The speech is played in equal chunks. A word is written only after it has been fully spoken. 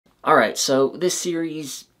Alright, so this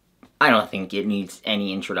series, I don't think it needs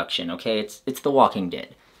any introduction, okay? It's The Walking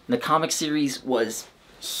Dead. The comic series was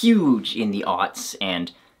huge in the aughts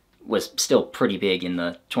and was still pretty big in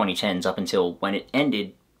the 2010s up until when it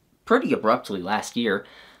ended pretty abruptly last year,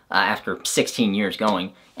 after 16 years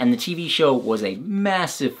going. And the TV show was a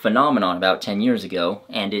massive phenomenon about 10 years ago,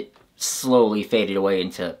 and it slowly faded away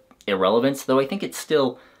into irrelevance, though I think it's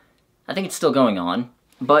still going on.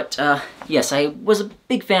 But, yes, I was a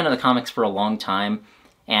big fan of the comics for a long time,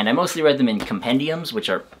 and I mostly read them in compendiums, which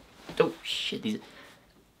are... Oh, shit, these...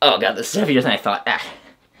 Oh, god, this is heavier than I thought. Ah.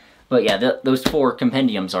 But yeah, those 4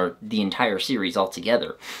 compendiums are the entire series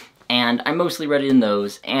altogether. And I mostly read it in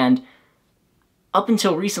those, and up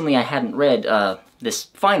until recently I hadn't read, this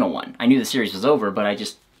final one. I knew the series was over, but I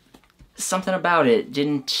just... Something about it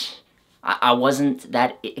didn't... I wasn't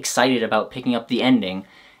that excited about picking up the ending,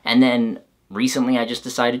 and then recently I just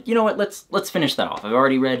decided, you know what, let's finish that off. I've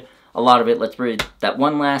already read a lot of it. Let's read that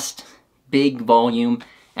one last big volume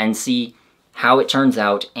and see how it turns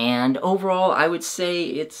out. And overall, I would say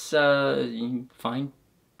it's, fine.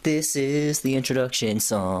 This is the introduction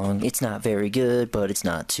song. It's not very good, but it's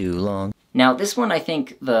not too long. Now, this one, I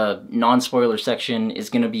think the non-spoiler section is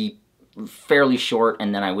going to be fairly short,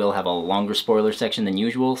 and then I will have a longer spoiler section than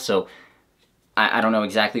usual, so I don't know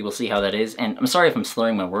exactly. We'll see how that is. And I'm sorry if I'm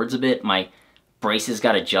slurring my words a bit. My braces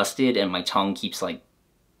got adjusted and my tongue keeps like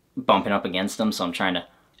bumping up against them, so I'm trying to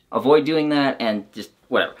avoid doing that and just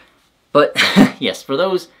whatever. But yes, for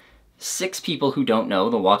those 6 people who don't know,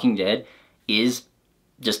 The Walking Dead is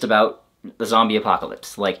just about the zombie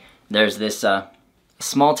apocalypse. Like, there's this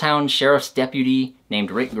small town sheriff's deputy named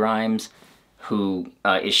Rick Grimes who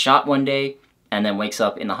is shot one day and then wakes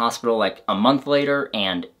up in the hospital like a month later,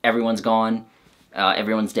 and everyone's gone,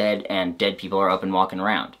 everyone's dead, and dead people are up and walking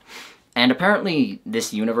around. And apparently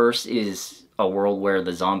this universe is a world where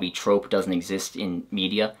the zombie trope doesn't exist in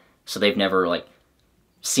media, so they've never, like,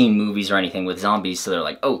 seen movies or anything with zombies, so they're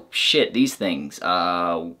like, oh shit, these things,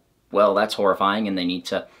 well, that's horrifying, and they need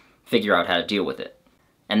to figure out how to deal with it.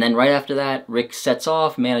 And then right after that, Rick sets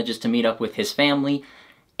off, manages to meet up with his family,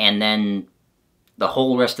 and then the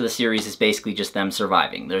whole rest of the series is basically just them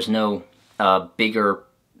surviving. There's no bigger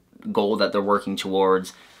goal that they're working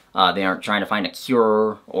towards. They aren't trying to find a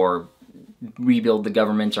cure or rebuild the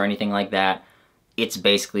government or anything like that. It's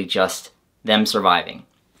basically just them surviving.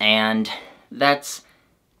 And that's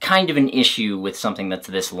kind of an issue with something that's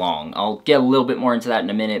this long. I'll get a little bit more into that in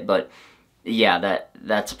a minute, but yeah,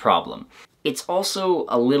 that's a problem. It's also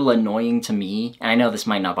a little annoying to me, and I know this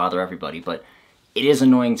might not bother everybody, but it is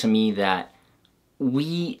annoying to me that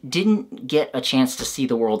we didn't get a chance to see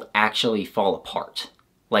the world actually fall apart.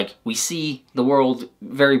 Like, we see the world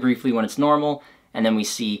very briefly when it's normal, and then we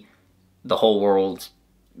see the whole world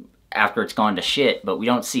after it's gone to shit, but we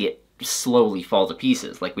don't see it slowly fall to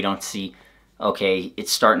pieces. Like, we don't see, okay,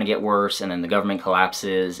 it's starting to get worse, and then the government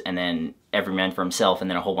collapses, and then every man for himself, and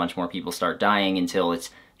then a whole bunch more people start dying until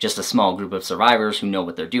it's just a small group of survivors who know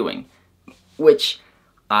what they're doing. Which,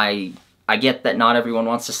 I get that not everyone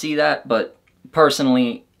wants to see that, but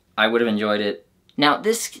personally, I would have enjoyed it. Now,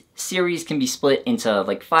 this series can be split into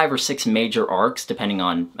like 5 or 6 major arcs, depending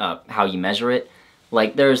on how you measure it.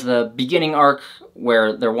 Like, there's the beginning arc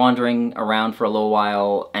where they're wandering around for a little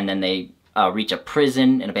while, and then they reach a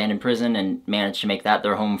prison, an abandoned prison, and manage to make that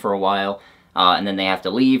their home for a while. And then they have to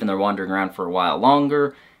leave, and they're wandering around for a while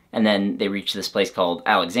longer. And then they reach this place called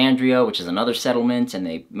Alexandria, which is another settlement, and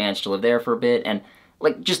they manage to live there for a bit. And,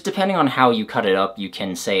 like, just depending on how you cut it up, you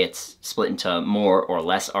can say it's split into more or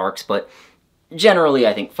less arcs, but generally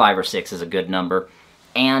I think 5 or 6 is a good number.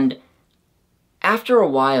 And after a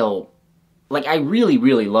while, like, I really,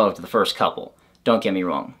 really loved the first couple, don't get me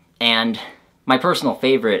wrong. And my personal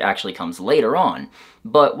favorite actually comes later on.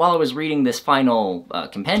 But while I was reading this final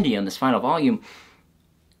compendium, this final volume,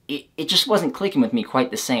 it just wasn't clicking with me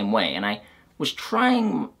quite the same way. And I was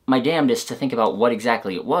trying my damnedest to think about what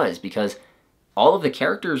exactly it was, because all of the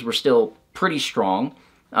characters were still pretty strong.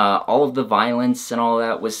 All of the violence and all of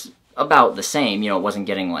that was about the same. You know, it wasn't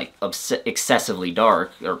getting, like, excessively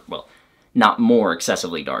dark, or, well, not more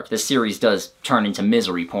excessively dark. This series does turn into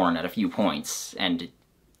misery porn at a few points, and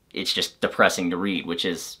it's just depressing to read, which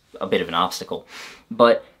is a bit of an obstacle.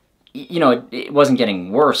 But, you know, it wasn't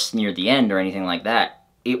getting worse near the end or anything like that.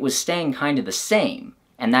 It was staying kind of the same,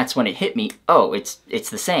 and that's when it hit me, oh, it's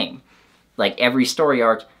the same. Like, every story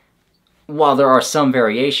arc, while there are some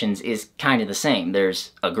variations, is kind of the same.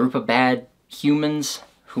 There's a group of bad humans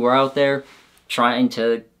who are out there trying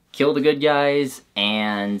to kill the good guys,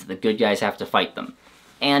 and the good guys have to fight them.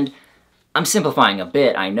 And I'm simplifying a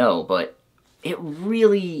bit, I know, but it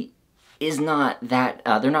really is not that,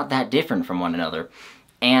 they're not that different from one another.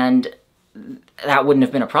 And that wouldn't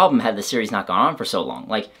have been a problem had the series not gone on for so long.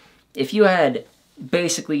 Like, if you had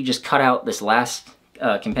basically just cut out this last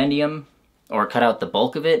compendium, or cut out the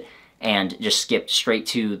bulk of it, and just skipped straight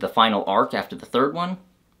to the final arc after the third one,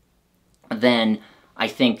 then I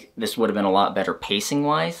think this would have been a lot better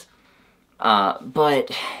pacing-wise.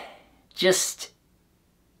 But just,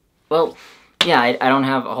 well, yeah, I don't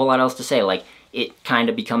have a whole lot else to say. Like, it kind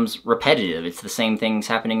of becomes repetitive. It's the same things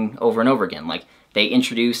happening over and over again. Like, they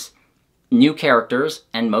introduce new characters,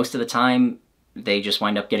 and most of the time, they just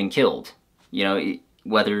wind up getting killed. You know,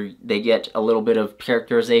 whether they get a little bit of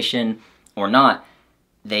characterization or not,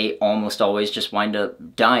 they almost always just wind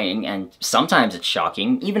up dying, and sometimes it's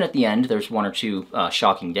shocking. Even at the end, there's one or two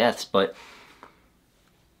shocking deaths, but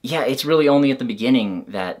yeah, it's really only at the beginning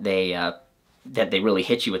that they really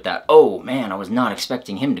hit you with that, oh man, I was not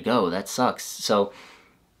expecting him to go, that sucks. So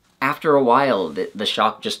after a while, the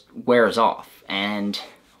shock just wears off, and,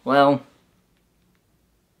 well,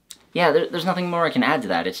 yeah, there's nothing more I can add to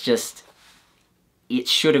that. It's just, it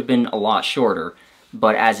should have been a lot shorter,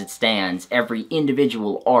 but as it stands, every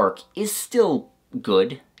individual arc is still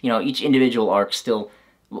good. You know, each individual arc still,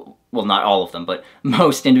 well, not all of them, but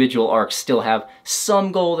most individual arcs still have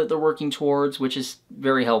some goal that they're working towards, which is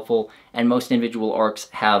very helpful, and most individual arcs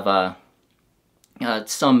have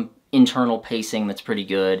some internal pacing that's pretty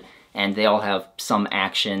good, and they all have some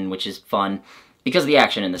action, which is fun, because the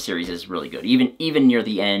action in the series is really good. Even near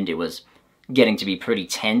the end, it was getting to be pretty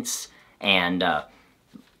tense, and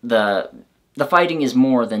the fighting is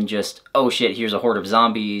more than just, oh shit, here's a horde of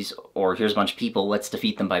zombies, or here's a bunch of people, let's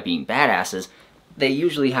defeat them by being badasses. They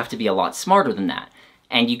usually have to be a lot smarter than that.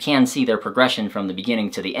 And you can see their progression from the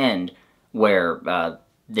beginning to the end, where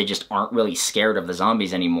they just aren't really scared of the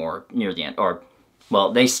zombies anymore near the end. Or,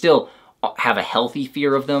 well, they still have a healthy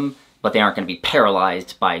fear of them, but they aren't going to be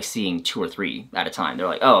paralyzed by seeing 2 or 3 at a time. They're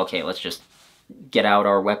like, oh, okay, let's just get out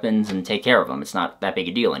our weapons and take care of them. It's not that big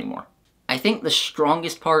a deal anymore. I think the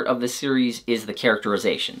strongest part of the series is the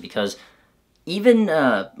characterization, because even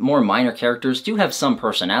more minor characters do have some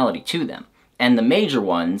personality to them. And the major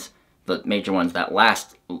ones that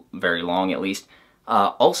last very long at least,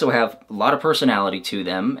 also have a lot of personality to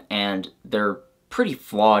them, and they're pretty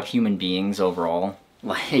flawed human beings overall.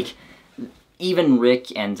 Like, even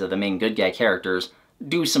Rick and the main good guy characters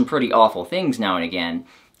do some pretty awful things now and again,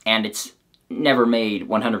 and it's never made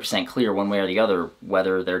 100% clear one way or the other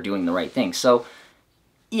whether they're doing the right thing. So,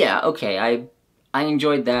 yeah, okay, I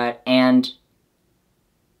enjoyed that, and,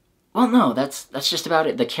 well, no, that's just about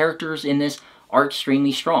it. The characters in this are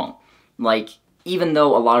extremely strong. Like, even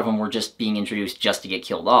though a lot of them were just being introduced just to get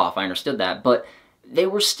killed off, I understood that, but they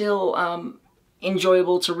were still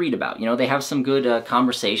enjoyable to read about. You know, they have some good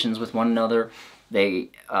conversations with one another.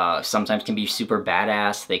 They sometimes can be super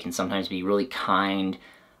badass. They can sometimes be really kind.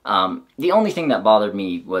 The only thing that bothered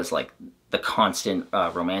me was, like, the constant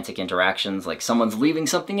romantic interactions, like someone's leaving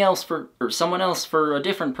something else for, or someone else for a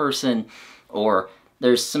different person, or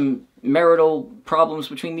there's some marital problems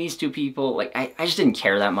between these two people. Like, I just didn't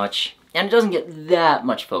care that much, and it doesn't get that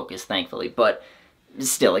much focus, thankfully, but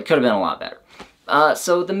still, it could have been a lot better.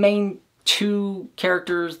 So the main 2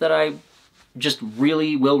 characters that I just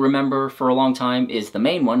really will remember for a long time is the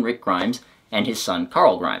main one, Rick Grimes, and his son,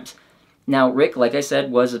 Carl Grimes. Now, Rick, like I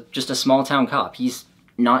said, was just a small-town cop. He's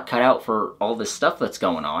not cut out for all this stuff that's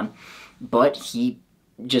going on, but he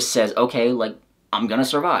just says, okay, like, I'm gonna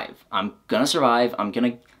survive. I'm gonna survive. I'm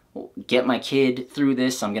gonna get my kid through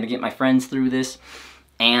this. I'm gonna get my friends through this,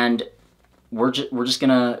 and we're just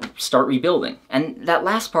gonna start rebuilding. And that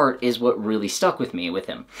last part is what really stuck with me with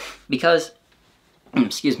him, because,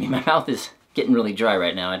 excuse me, my mouth is getting really dry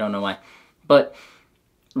right now. I don't know why, but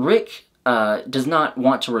Rick does not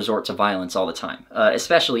want to resort to violence all the time,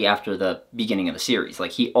 especially after the beginning of the series.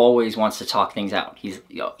 Like, he always wants to talk things out.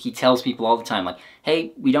 He tells people all the time, like,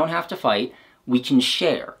 hey, we don't have to fight, we can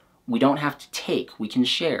share. We don't have to take, we can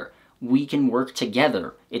share. We can work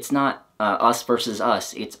together. It's not us versus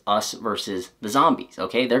us, it's us versus the zombies,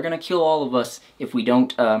 okay? They're gonna kill all of us if we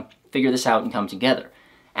don't figure this out and come together.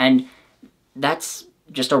 And that's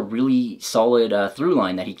just a really solid through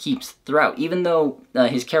line that he keeps throughout. Even though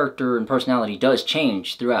his character and personality does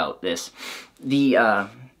change throughout this,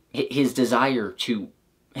 his desire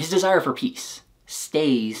for peace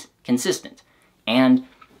stays consistent. And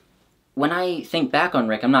when I think back on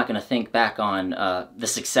Rick, I'm not going to think back on the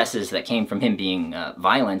successes that came from him being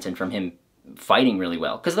violent and from him fighting really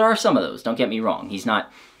well, because there are some of those, don't get me wrong. He's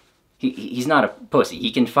not a pussy.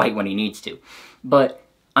 He can fight when he needs to. But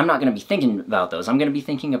I'm not going to be thinking about those. I'm going to be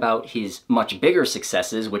thinking about his much bigger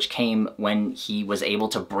successes, which came when he was able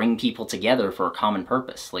to bring people together for a common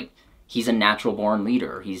purpose. Like, he's a natural-born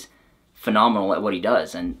leader. He's phenomenal at what he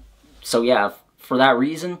does. And so, yeah, for that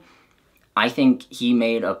reason, I think he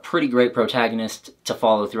made a pretty great protagonist to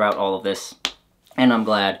follow throughout all of this. And I'm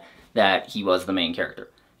glad that he was the main character.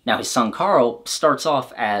 Now, his son Carl starts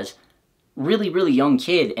off as really, really young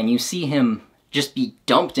kid, and you see him just be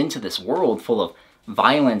dumped into this world full of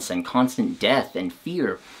violence and constant death and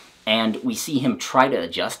fear, and we see him try to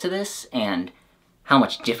adjust to this, and how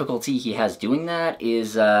much difficulty he has doing that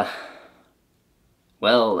is,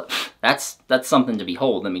 well, that's something to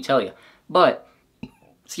behold, let me tell you. But,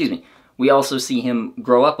 excuse me, we also see him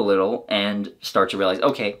grow up a little and start to realize,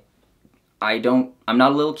 okay, I'm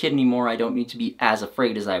not a little kid anymore, I don't need to be as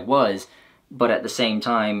afraid as I was, but at the same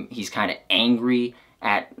time, he's kind of angry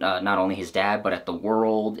at not only his dad, but at the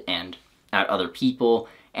world and at other people,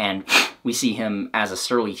 and we see him as a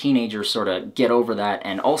surly teenager sort of get over that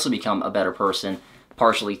and also become a better person,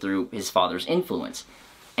 partially through his father's influence.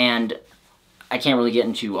 And I can't really get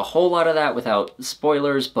into a whole lot of that without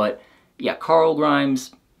spoilers, but yeah, Carl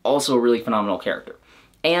Grimes, also a really phenomenal character.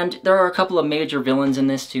 And there are a couple of major villains in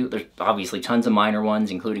this too. There's obviously tons of minor ones,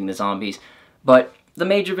 including the zombies, but the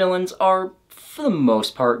major villains are, for the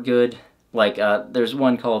most part, good. Like, there's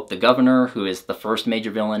one called the Governor, who is the first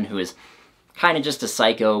major villain, who is kind of just a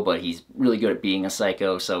psycho, but he's really good at being a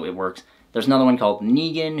psycho, so it works. There's another one called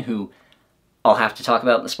Negan, who I'll have to talk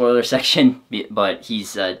about in the spoiler section, but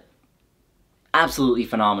he's a absolutely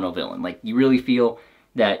phenomenal villain. Like, you really feel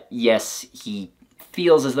that, yes, he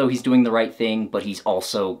feels as though he's doing the right thing, but he's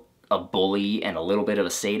also a bully and a little bit of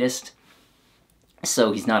a sadist,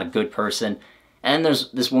 so he's not a good person. And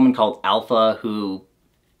there's this woman called Alpha, who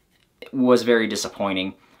was very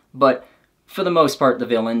disappointing, but for the most part, the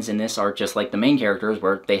villains in this are just like the main characters,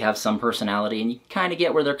 where they have some personality and you kind of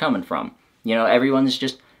get where they're coming from. You know, everyone's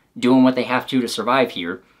just doing what they have to survive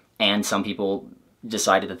here, and some people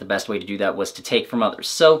decided that the best way to do that was to take from others.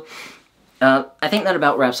 So, I think that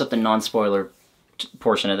about wraps up the non-spoiler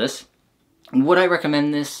portion of this. Would I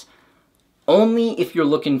recommend this? Only if you're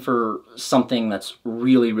looking for something that's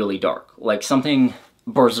really, really dark. Like something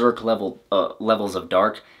Berserk levels of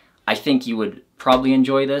dark. I think you would probably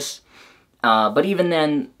enjoy this. But even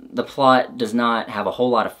then, the plot does not have a whole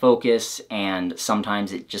lot of focus, and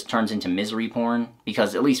sometimes it just turns into misery porn,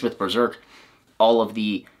 because at least with Berserk, all of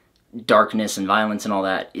the darkness and violence and all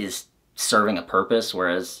that is serving a purpose,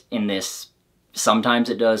 whereas in this, sometimes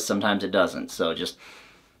it does, sometimes it doesn't. So just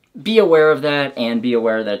be aware of that, and be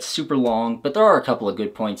aware that it's super long, but there are a couple of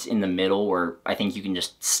good points in the middle where I think you can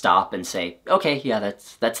just stop and say, okay, yeah,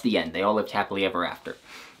 that's the end. They all lived happily ever after.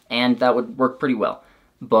 And that would work pretty well.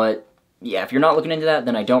 But yeah, if you're not looking into that,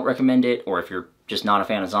 then I don't recommend it, or if you're just not a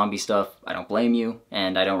fan of zombie stuff, I don't blame you,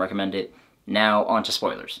 and I don't recommend it. Now, on to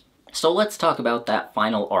spoilers. So let's talk about that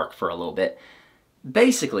final arc for a little bit.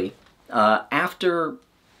 Basically, after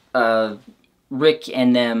Rick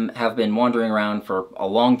and them have been wandering around for a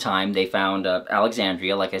long time, they found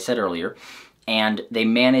Alexandria, like I said earlier, and they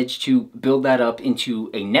managed to build that up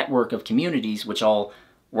into a network of communities which all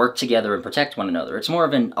work together and protect one another. It's more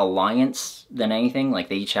of an alliance than anything. Like,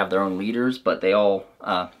 they each have their own leaders, but they all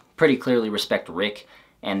pretty clearly respect Rick,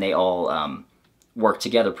 and they all work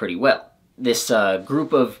together pretty well. This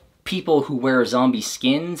group of people who wear zombie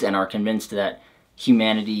skins and are convinced that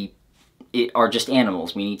humanity are just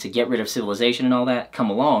animals, we need to get rid of civilization and all that, come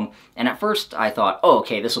along. And at first I thought, oh,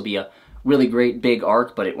 okay, this will be a really great big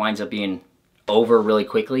arc, but it winds up being over really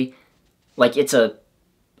quickly. Like, it's a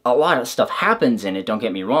lot of stuff happens in it, don't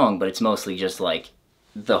get me wrong, but it's mostly just like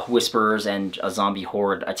the Whisperers and a zombie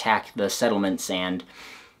horde attack the settlements and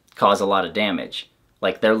cause a lot of damage.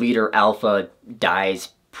 Like, their leader Alpha dies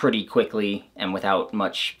pretty quickly and without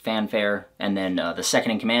much fanfare, and then the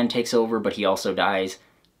second-in-command takes over, but he also dies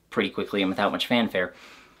pretty quickly and without much fanfare.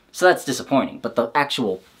 So that's disappointing. But the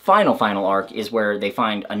actual final arc is where they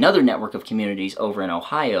find another network of communities over in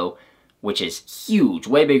Ohio, which is huge,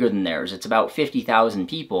 way bigger than theirs. It's about 50,000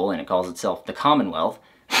 people, and it calls itself the Commonwealth.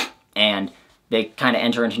 And they kind of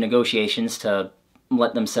enter into negotiations to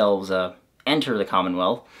let themselves enter the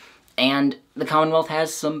Commonwealth. And the Commonwealth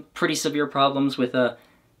has some pretty severe problems with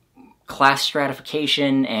class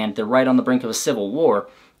stratification, and they're right on the brink of a civil war.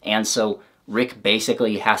 And so Rick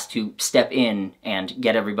basically has to step in and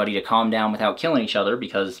get everybody to calm down without killing each other,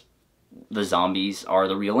 because the zombies are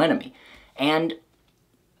the real enemy. And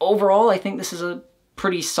overall, I think this is a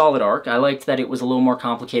pretty solid arc. I liked that it was a little more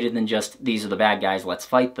complicated than just, these are the bad guys, let's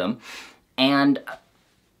fight them. And,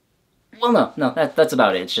 well, no, that's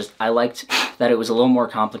about it. It's just, I liked that it was a little more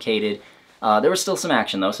complicated. There was still some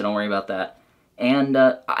action though, so don't worry about that. And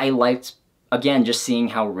I liked, again, just seeing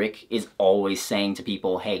how Rick is always saying to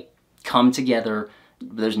people, hey, come together,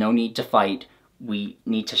 there's no need to fight, we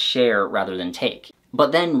need to share rather than take.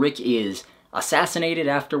 But then Rick is assassinated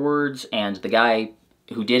afterwards, and the guy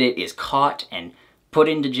who did it is caught and put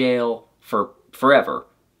into jail for forever.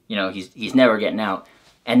 You know, he's never getting out.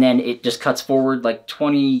 And then it just cuts forward like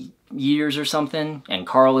 20 years or something, and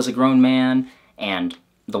Carl is a grown man, and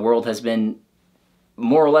the world has been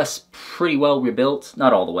more or less pretty well rebuilt.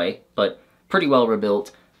 Not all the way, but pretty well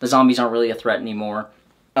rebuilt. The zombies aren't really a threat anymore.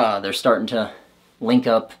 They're starting to link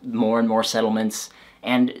up more and more settlements,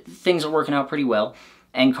 and things are working out pretty well.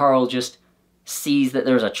 And Carl just sees that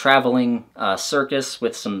there's a traveling circus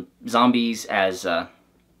with some zombies as, I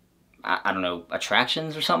don't know,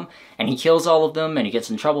 attractions or something, and he kills all of them, and he gets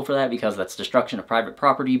in trouble for that because that's destruction of private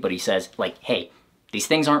property, but he says, like, hey, these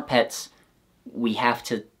things aren't pets, we have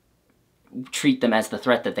to treat them as the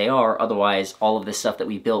threat that they are, otherwise all of this stuff that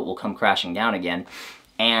we built will come crashing down again.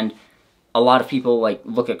 And a lot of people, like,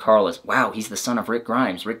 look at Carl as, wow, he's the son of Rick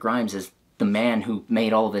Grimes. Rick Grimes is the man who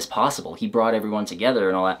made all of this possible. He brought everyone together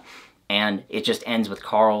and all that. And it just ends with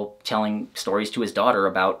Carl telling stories to his daughter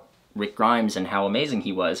about Rick Grimes and how amazing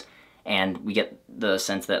he was. And we get the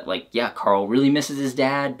sense that, like, yeah, Carl really misses his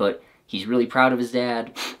dad, but he's really proud of his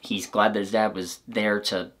dad. He's glad that his dad was there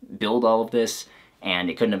to build all of this, and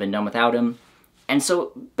it couldn't have been done without him. And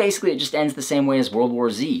so basically it just ends the same way as World War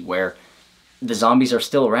Z, where the zombies are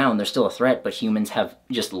still around, they're still a threat, but humans have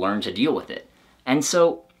just learned to deal with it. And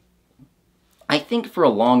so I think for a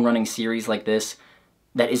long-running series like this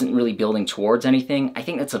that isn't really building towards anything, I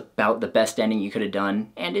think that's about the best ending you could have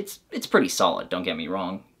done, and it's pretty solid, don't get me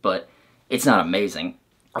wrong, but it's not amazing.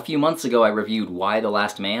 A few months ago I reviewed Y: The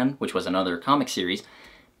Last Man, which was another comic series,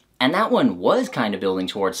 and that one was kind of building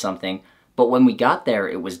towards something, but when we got there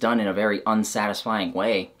it was done in a very unsatisfying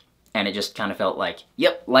way, and it just kind of felt like,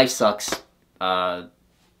 yep, life sucks.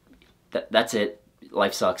 That's it.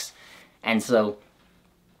 Life sucks. And so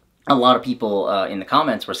a lot of people in the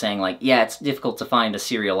comments were saying, like, yeah, it's difficult to find a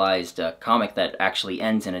serialized comic that actually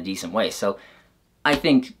ends in a decent way. So I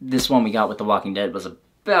think this one we got with The Walking Dead was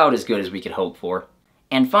about as good as we could hope for.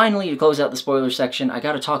 And finally, to close out the spoiler section, I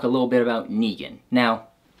gotta talk a little bit about Negan. Now,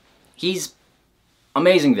 he's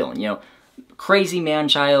amazing villain, you know, crazy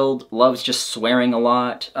man-child, loves just swearing a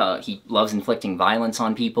lot, he loves inflicting violence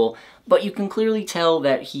on people, but you can clearly tell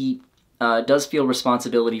that he does feel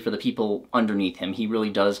responsibility for the people underneath him. He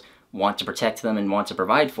really does want to protect them and want to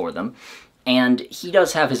provide for them. And he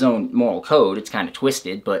does have his own moral code. It's kind of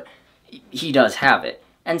twisted, but he does have it.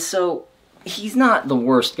 And so he's not the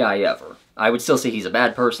worst guy ever. I would still say he's a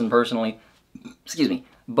bad person, personally. Excuse me.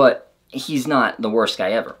 But he's not the worst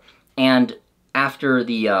guy ever. And after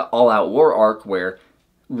the all-out war arc where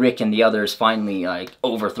Rick and the others finally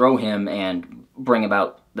overthrow him and bring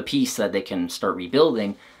about the peace that they can start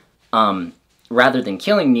rebuilding, rather than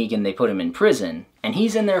killing Negan, they put him in prison. And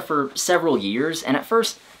he's in there for several years, and at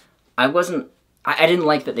first I didn't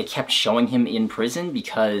like that they kept showing him in prison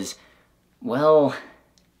because, well,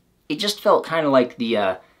 it just felt kind of like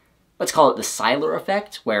the, let's call it the Sylar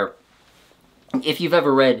effect, where if you've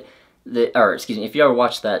ever read if you ever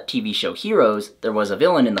watched that TV show Heroes, there was a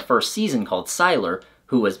villain in the first season called Sylar,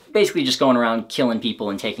 who was basically just going around killing people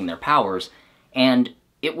and taking their powers, and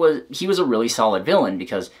he was a really solid villain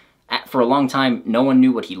because for a long time no one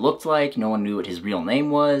knew what he looked like, no one knew what his real name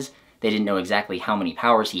was, they didn't know exactly how many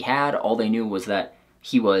powers he had, all they knew was that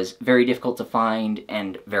he was very difficult to find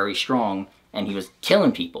and very strong, and he was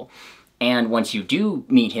killing people. And once you do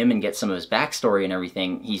meet him and get some of his backstory and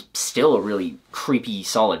everything, he's still a really creepy,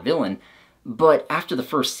 solid villain. But after the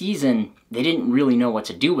first season, they didn't really know what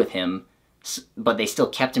to do with him, but they still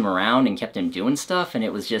kept him around and kept him doing stuff, and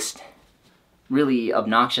it was just really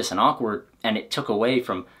obnoxious and awkward, and it took away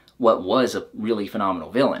from what was a really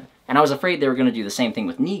phenomenal villain. And I was afraid they were going to do the same thing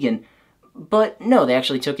with Negan, but no, they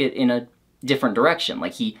actually took it in a different direction.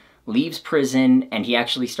 Like, he leaves prison, and he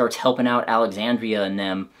actually starts helping out Alexandria and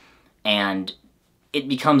them, and it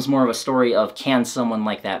becomes more of a story of, can someone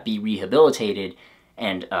like that be rehabilitated,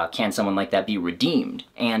 and can someone like that be redeemed?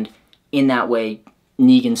 And in that way,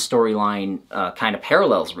 Negan's storyline kind of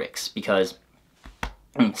parallels Rick's, because,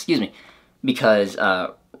 excuse me, because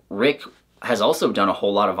Rick has also done a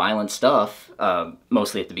whole lot of violent stuff,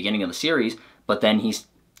 mostly at the beginning of the series, but then he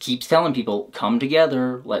keeps telling people, come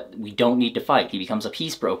together, we don't need to fight. He becomes a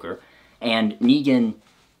peace broker, and Negan,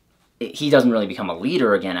 he doesn't really become a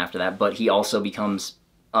leader again after that, but he also becomes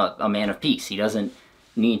a man of peace. He doesn't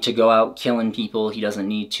need to go out killing people, he doesn't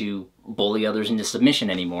need to bully others into submission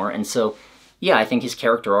anymore, and so, yeah, I think his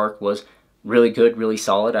character arc was really good, really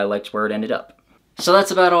solid. I liked where it ended up. So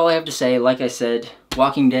that's about all I have to say. Like I said,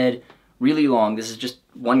 Walking Dead, really long. This is just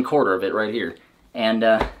 1/4 of it right here. And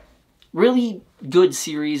really good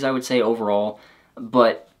series, I would say, overall,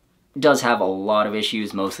 but does have a lot of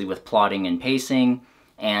issues, mostly with plotting and pacing,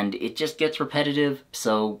 and it just gets repetitive.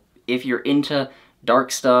 So if you're into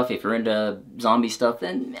dark stuff, if you're into zombie stuff,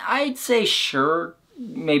 then I'd say sure,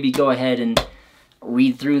 maybe go ahead and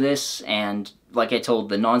read through this. And like I told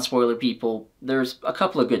the non-spoiler people, there's a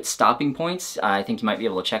couple of good stopping points. I think you might be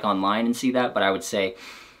able to check online and see that, but I would say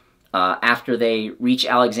after they reach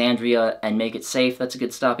Alexandria and make it safe, that's a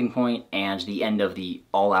good stopping point, and the end of the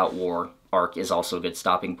all-out war arc is also a good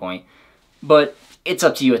stopping point. But it's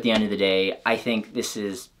up to you at the end of the day. I think this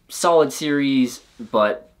is solid series,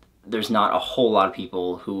 but there's not a whole lot of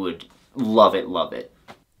people who would love it, love it.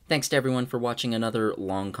 Thanks to everyone for watching another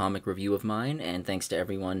long comic review of mine, and thanks to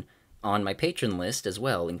everyone on my patron list as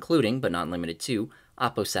well, including, but not limited to,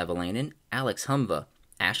 Apo Savalainen, Alex Humva,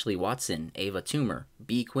 Ashley Watson, Ava Toomer,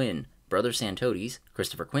 B. Quinn, Brother Santodes,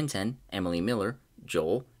 Christopher Quinten, Emily Miller,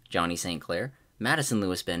 Joel, Johnny St. Clair, Madison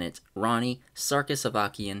Lewis Bennett, Ronnie, Sarkis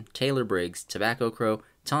Avakian, Taylor Briggs, Tobacco Crow,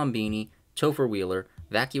 Tom Beanie, Topher Wheeler,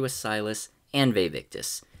 Vacuous Silas, and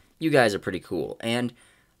Vevictus. You guys are pretty cool, and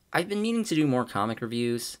I've been meaning to do more comic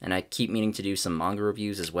reviews, and I keep meaning to do some manga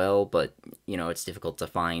reviews as well, but, you know, it's difficult to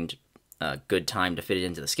find a good time to fit it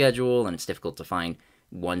into the schedule, and it's difficult to find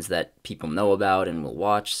ones that people know about and will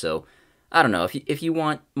watch. So I don't know, if you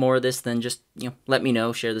want more of this, then just, you know, let me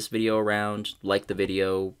know, share this video around, like the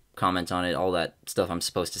video, comment on it, all that stuff I'm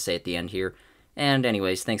supposed to say at the end here. And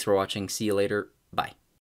anyways, thanks for watching, see you later, bye.